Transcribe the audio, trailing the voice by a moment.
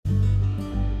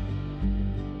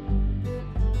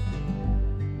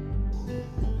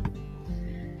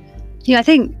I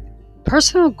think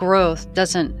personal growth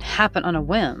doesn't happen on a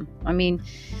whim.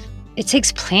 It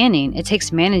takes planning, it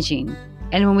takes managing.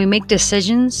 And when we make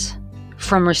decisions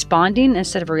from responding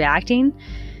instead of reacting,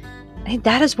 I think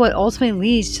that is what ultimately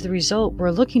leads to the result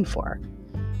we're looking for.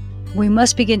 We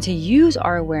must begin to use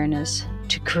our awareness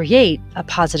to create a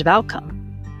positive outcome.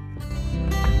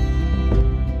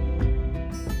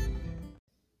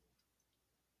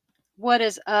 What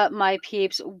is up, my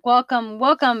peeps?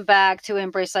 Welcome back to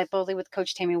Embrace Life Boldly with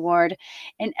Coach Tammy Ward.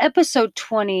 In episode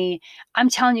 20, I'm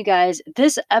telling you guys,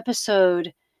 this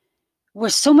episode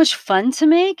was so much fun to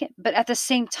make, but at the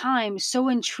same time, so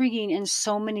intriguing in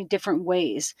so many different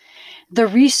ways. The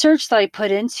research that I put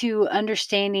into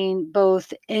understanding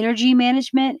both energy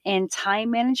management and time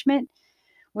management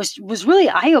was really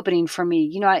eye-opening for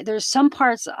me. There's some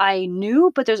parts I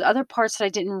knew, but there's other parts that I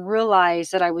didn't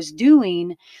realize that I was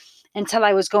doing until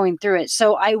I was going through it.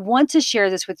 So I want to share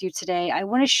this with you today. I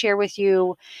want to share with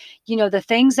you, the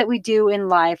things that we do in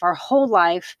life, our whole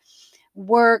life,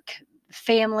 work,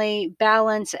 family,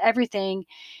 balance, everything,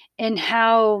 and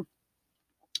how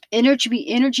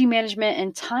energy management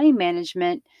and time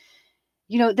management,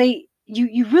 they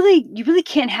you really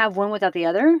can't have one without the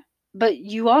other, but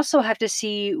you also have to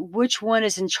see which one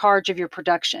is in charge of your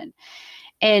production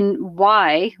and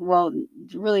why, well,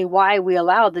 really why we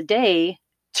allow the day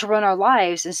to run our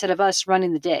lives instead of us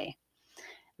running the day.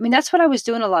 That's what I was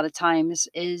doing a lot of times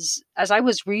is as I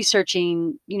was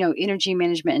researching, energy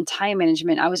management and time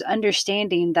management, I was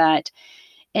understanding that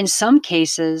in some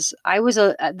cases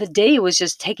the day was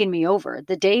just taking me over.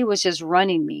 The day was just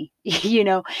running me,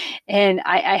 and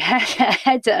I had, I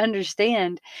had to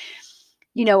understand,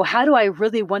 how do I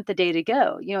really want the day to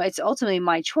go? It's ultimately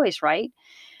my choice, right?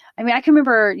 I can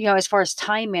remember, as far as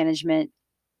time management,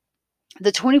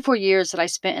 the 24 years that I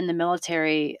spent in the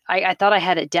military, I thought I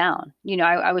had it down.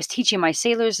 I was teaching my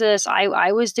sailors this.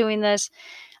 I was doing this.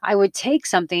 I would take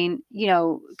something,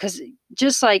 because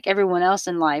just like everyone else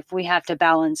in life, we have to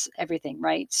balance everything,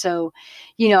 right? So,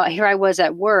 here I was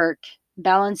at work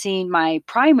balancing my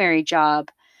primary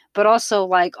job, but also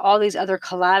like all these other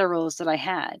collaterals that I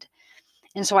had.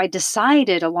 And so I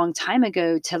decided a long time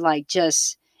ago to like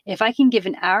just, if I can give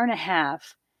an hour and a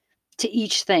half to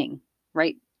each thing,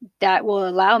 right? That will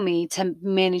allow me to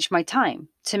manage my time,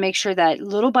 to make sure that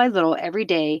little by little every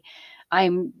day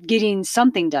I'm getting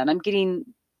something done. I'm getting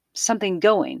something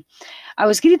going. I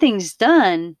was getting things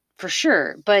done for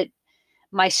sure, but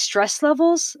my stress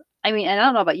levels, and I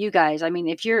don't know about you guys.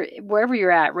 If you're wherever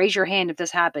you're at, raise your hand if this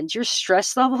happens. Your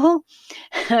stress level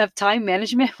of time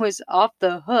management was off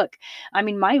the hook.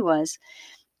 Mine was.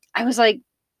 I was like,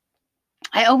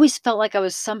 I always felt like I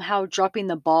was somehow dropping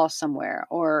the ball somewhere,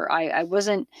 or I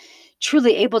wasn't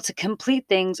truly able to complete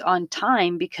things on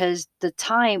time because the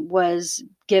time was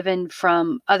given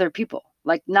from other people,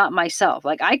 like not myself.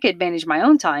 Like I could manage my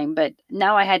own time, but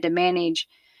now I had to manage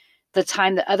the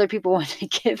time that other people wanted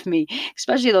to give me,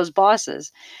 especially those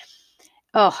bosses.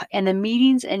 Oh, and the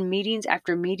meetings and meetings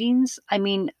after meetings.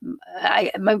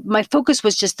 My focus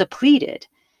was just depleted.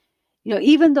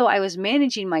 Even though I was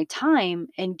managing my time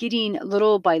and getting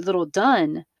little by little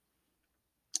done,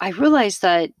 I realized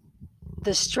that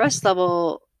the stress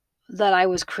level that I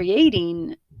was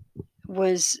creating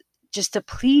was just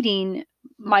depleting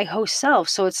my host self.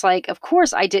 So it's like, of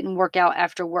course, I didn't work out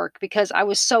after work because I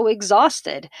was so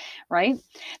exhausted, right?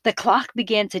 The clock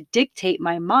began to dictate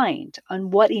my mind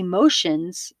on what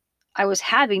emotions I was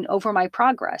having over my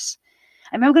progress.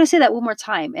 I'm going to say that one more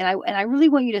time, and I really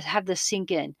want you to have this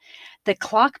sink in. The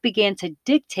clock began to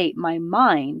dictate my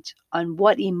mind on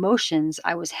what emotions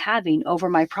I was having over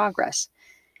my progress.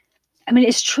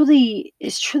 It's truly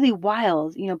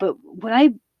wild, but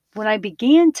when I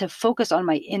began to focus on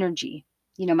my energy,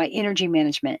 my energy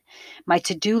management, my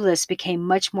to-do list became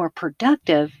much more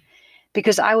productive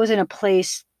because I was in a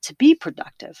place to be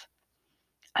productive.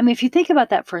 If you think about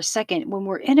that for a second, when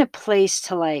we're in a place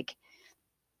to like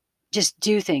just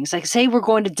do things, like say we're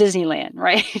going to Disneyland,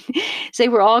 right? Say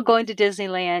we're all going to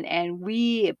Disneyland and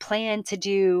we plan to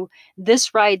do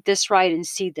this ride, and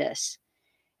see this.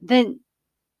 Then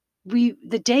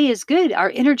the day is good.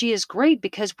 Our energy is great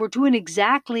because we're doing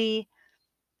exactly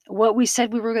what we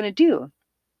said we were going to do.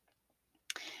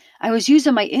 I was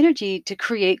using my energy to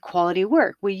create quality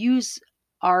work. We use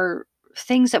our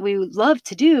things that we love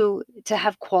to do to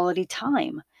have quality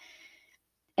time.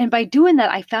 And by doing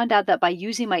that, I found out that by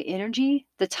using my energy,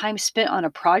 the time spent on a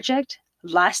project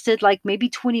lasted like maybe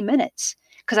 20 minutes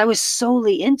because I was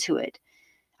solely into it.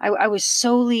 I was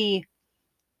solely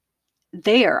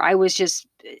there. I was just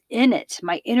in it.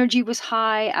 My energy was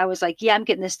high. I was like, yeah, I'm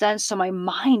getting this done. So my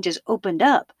mind just opened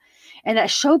up. And that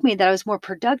showed me that I was more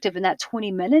productive in that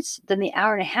 20 minutes than the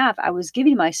hour and a half I was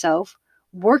giving myself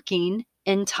working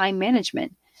in time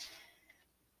management.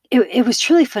 It was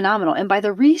truly phenomenal. And by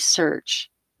the research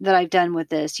that I've done with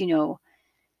this,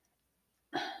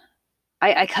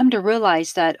 I come to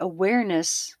realize that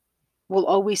awareness will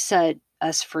always set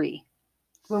us free.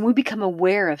 When we become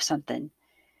aware of something,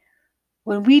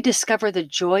 when we discover the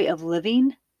joy of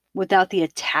living without the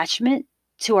attachment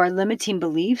to our limiting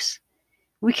beliefs,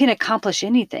 we can accomplish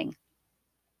anything.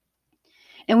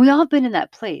 And we all have been in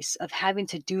that place of having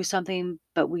to do something,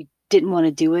 but we didn't want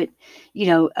to do it.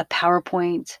 A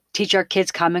PowerPoint, teach our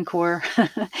kids Common Core,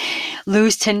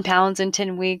 lose 10 pounds in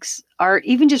 10 weeks, or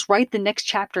even just write the next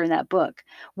chapter in that book.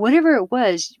 Whatever it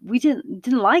was, we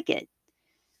didn't like it,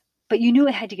 but you knew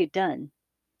it had to get done.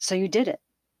 So you did it.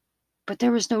 But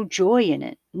there was no joy in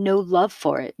it, no love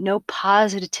for it, no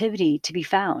positivity to be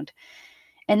found.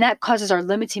 And that causes our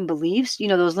limiting beliefs,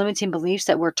 those limiting beliefs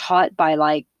that we're taught by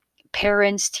like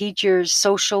parents, teachers,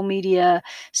 social media,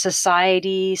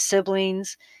 society,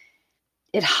 siblings.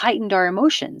 It heightened our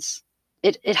emotions.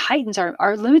 It heightens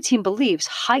our limiting beliefs,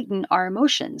 heighten our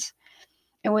emotions.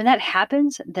 And when that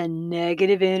happens, the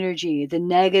negative energy, the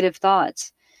negative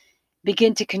thoughts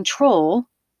begin to control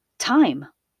time.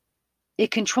 It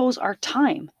controls our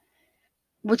time,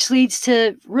 which leads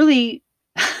to really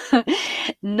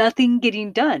nothing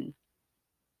getting done.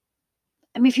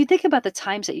 I mean, if you think about the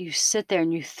times that you sit there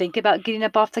and you think about getting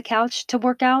up off the couch to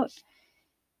work out,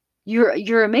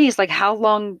 you're amazed like how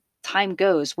long time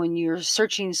goes when you're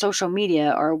searching social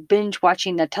media or binge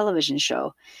watching a television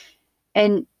show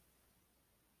and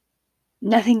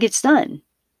nothing gets done.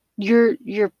 Your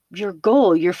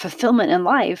goal, your fulfillment in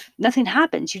life, nothing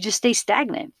happens. You just stay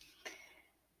stagnant.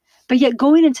 But yet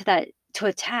going into that to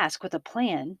a task with a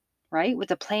plan, right? With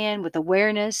a plan, with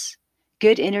awareness,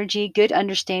 good energy, good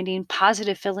understanding,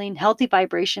 positive feeling, healthy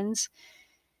vibrations,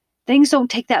 things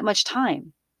don't take that much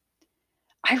time.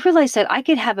 I realized that I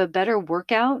could have a better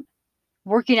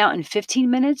working out in 15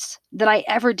 minutes than I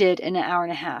ever did in an hour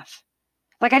and a half.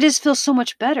 Like I just feel so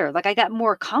much better. Like I got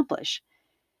more accomplished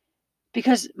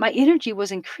because my energy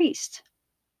was increased.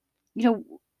 You know,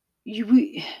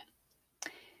 you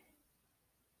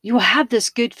you will have this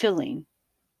good feeling,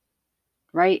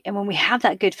 right? And when we have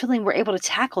that good feeling, we're able to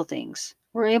tackle things.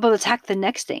 We're able to tackle the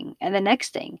next thing and the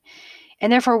next thing.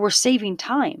 And therefore we're saving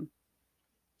time.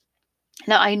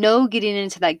 Now, I know getting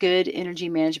into that good energy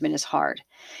management is hard,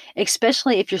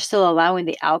 especially if you're still allowing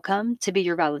the outcome to be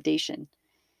your validation.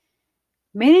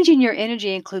 Managing your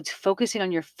energy includes focusing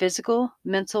on your physical,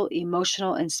 mental,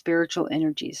 emotional, and spiritual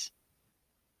energies.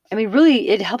 I mean, really,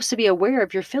 it helps to be aware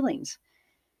of your feelings.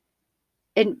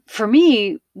 And for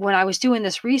me, when I was doing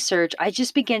this research, I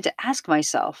just began to ask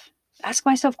myself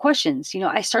questions.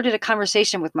 I started a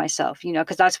conversation with myself,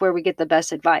 because that's where we get the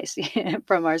best advice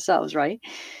from ourselves, right?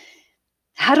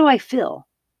 How do I feel?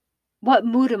 What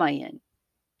mood am I in?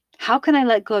 How can I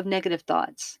let go of negative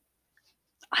thoughts?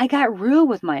 I got real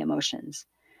with my emotions,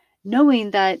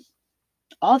 knowing that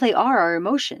all they are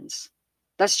emotions.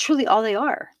 That's truly all they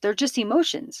are. They're just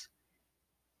emotions.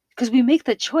 Because we make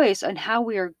the choice on how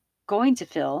we are going to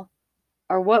feel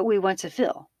or what we want to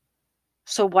feel.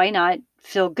 So why not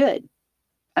feel good?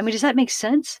 I mean, does that make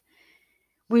sense?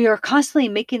 We are constantly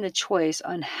making the choice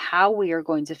on how we are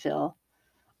going to feel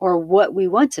or what we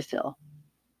want to feel.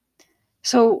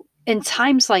 So in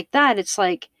times like that, it's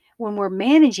like when we're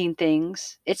managing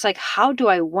things, it's like, how do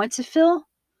I want to feel?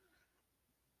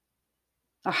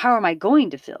 Or how am I going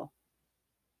to feel?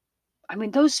 I mean,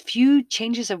 those few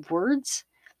changes of words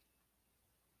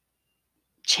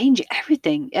change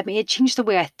everything. I mean, it changed the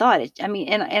way I thought it. I mean,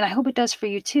 and I hope it does for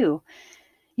you too.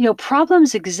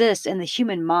 Problems exist in the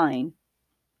human mind.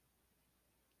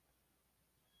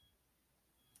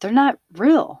 They're not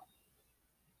real.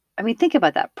 I mean, think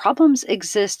about that. Problems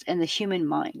exist in the human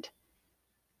mind.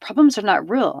 Problems are not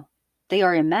real. They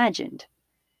are imagined.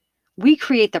 We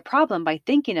create the problem by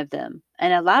thinking of them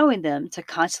and allowing them to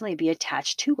constantly be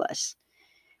attached to us.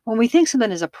 When we think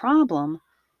something is a problem,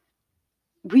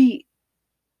 we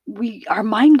our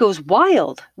mind goes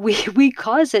wild. We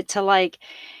cause it to like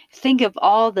think of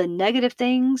all the negative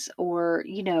things or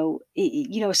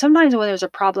sometimes when there's a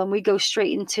problem we go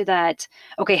straight into that,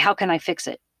 okay, how can I fix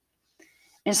it?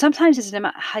 And sometimes it's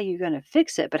not how you're going to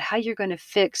fix it, but how you're going to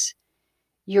fix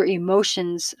your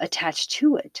emotions attached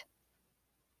to it.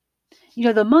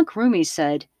 The monk Rumi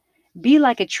said, be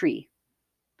like a tree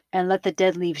and let the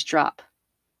dead leaves drop.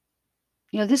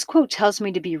 This quote tells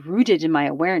me to be rooted in my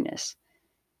awareness,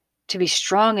 to be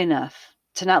strong enough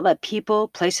to not let people,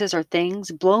 places, or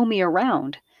things blow me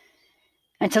around,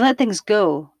 and to let things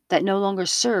go that no longer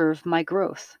serve my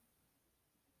growth.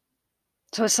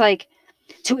 So it's like,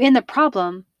 to end the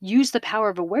problem, use the power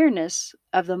of awareness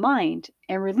of the mind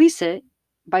and release it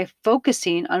by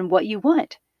focusing on what you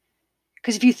want.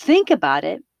 Because if you think about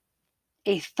it,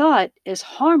 a thought is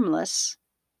harmless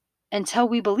until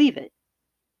we believe it.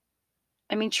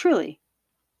 I mean, truly.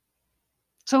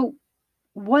 So,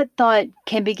 what thought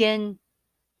can begin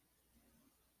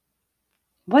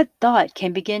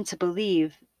to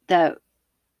believe that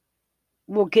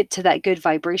will get to that good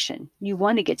vibration? You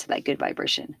want to get to that good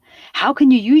vibration. How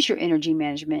can you use your energy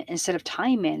management instead of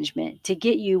time management to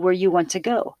get you where you want to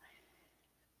go?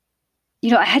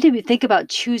 I had to think about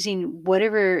choosing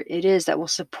whatever it is that will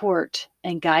support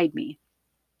and guide me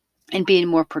and being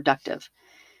more productive.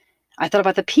 I thought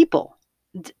about the people,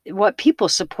 what people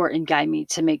support and guide me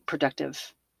to make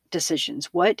productive decisions.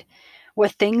 What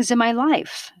things in my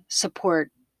life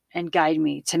support and guide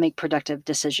me to make productive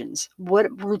decisions?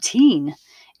 What routine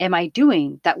am I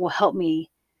doing that will help me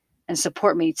and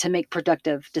support me to make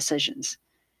productive decisions?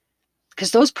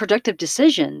 Because those productive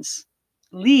decisions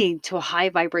lead to a high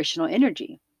vibrational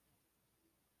energy.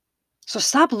 So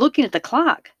stop looking at the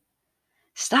clock.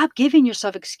 Stop giving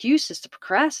yourself excuses to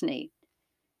procrastinate.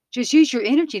 Just use your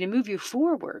energy to move you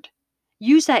forward.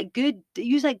 Use that good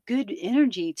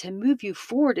energy to move you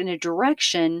forward in a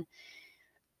direction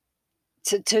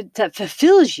that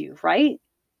fulfills you, right?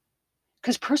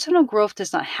 Because personal growth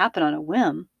does not happen on a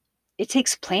whim. It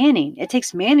takes planning, it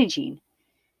takes managing.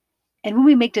 And when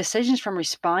we make decisions from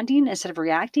responding instead of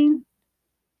reacting,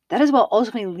 that is what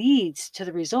ultimately leads to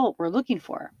the result we're looking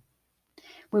for.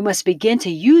 We must begin to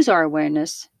use our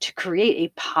awareness to create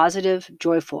a positive,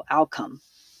 joyful outcome.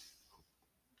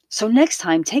 So next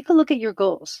time, take a look at your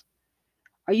goals.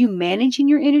 Are you managing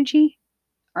your energy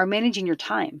or managing your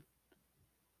time?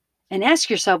 And ask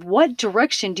yourself, what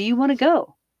direction do you want to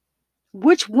go?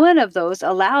 Which one of those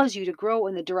allows you to grow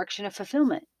in the direction of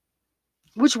fulfillment?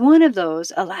 Which one of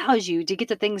those allows you to get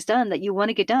the things done that you want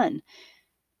to get done?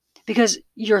 Because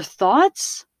your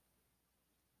thoughts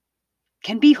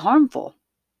can be harmful.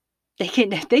 They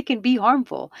can be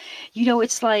harmful.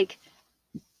 It's like,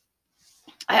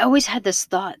 I always had this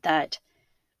thought that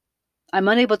I'm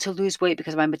unable to lose weight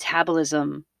because my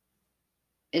metabolism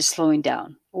is slowing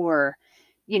down, or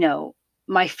you know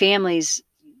my family's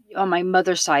on my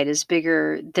mother's side is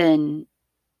bigger than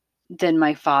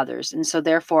my father's, and so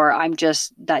therefore I'm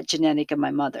just that genetic of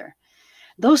my mother.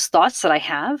 Those thoughts that I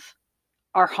have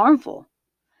are harmful.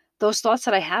 Those thoughts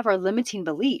that I have are limiting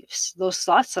beliefs. Those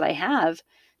thoughts that I have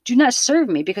do not serve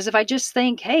me, because if I just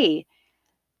think, hey,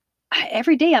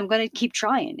 every day I'm going to keep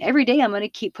trying, every day I'm going to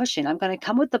keep pushing, I'm going to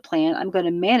come with the plan, I'm going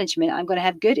to management, I'm going to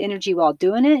have good energy while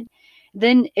doing it,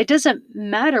 then it doesn't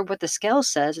matter what the scale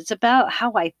says. It's about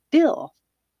how I feel.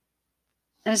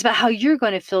 And it's about how you're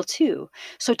going to feel too.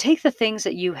 So take the things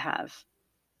that you have,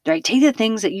 right? Take the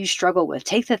things that you struggle with.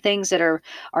 Take the things that are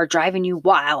driving you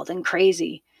wild and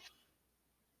crazy.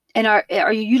 And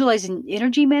are you utilizing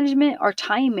energy management or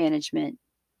time management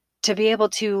to be able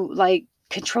to like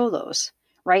control those?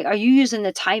 Right? Are you using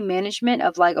the time management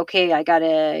of like, okay, I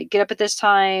gotta get up at this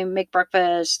time, make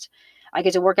breakfast, I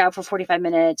get to work out for 45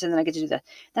 minutes, and then I get to do that.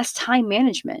 That's time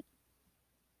management,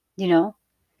 you know?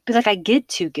 But like, I get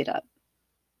to get up.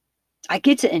 I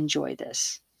get to enjoy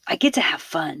this. I get to have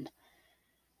fun.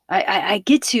 I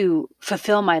get to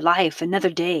fulfill my life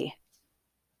another day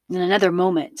in another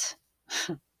moment.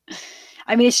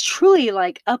 I mean, it's truly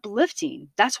like uplifting.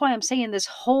 That's why I'm saying this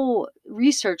whole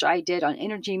research I did on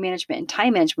energy management and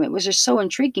time management was just so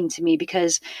intriguing to me,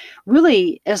 because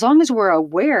really, as long as we're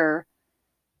aware,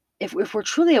 if we're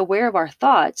truly aware of our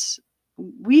thoughts,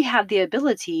 we have the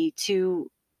ability to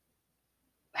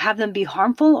have them be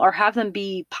harmful or have them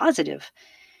be positive.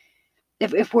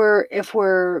 If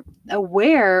we're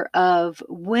aware of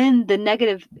when the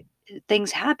negative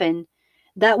things happen,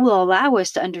 that will allow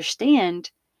us to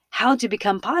understand how to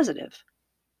become positive.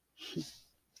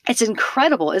 It's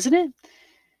incredible, isn't it?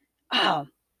 Oh,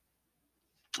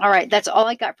 all right. That's all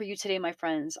I got for you today, my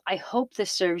friends. I hope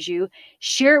this serves you.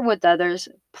 Share it with others.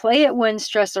 Play it when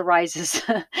stress arises.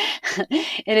 And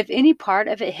if any part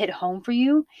of it hit home for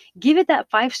you, give it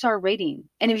that 5-star rating.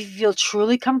 And if you feel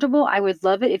truly comfortable, I would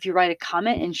love it if you write a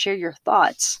comment and share your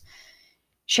thoughts.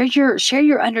 Share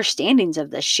your understandings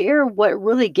of this. Share what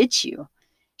really gets you.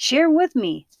 Share with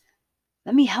me.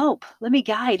 Let me help. Let me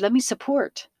guide. Let me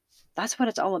support. That's what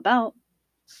it's all about.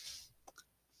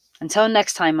 Until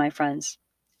next time, my friends,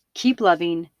 keep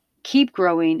loving, keep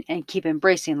growing, and keep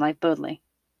embracing life boldly.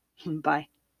 Bye.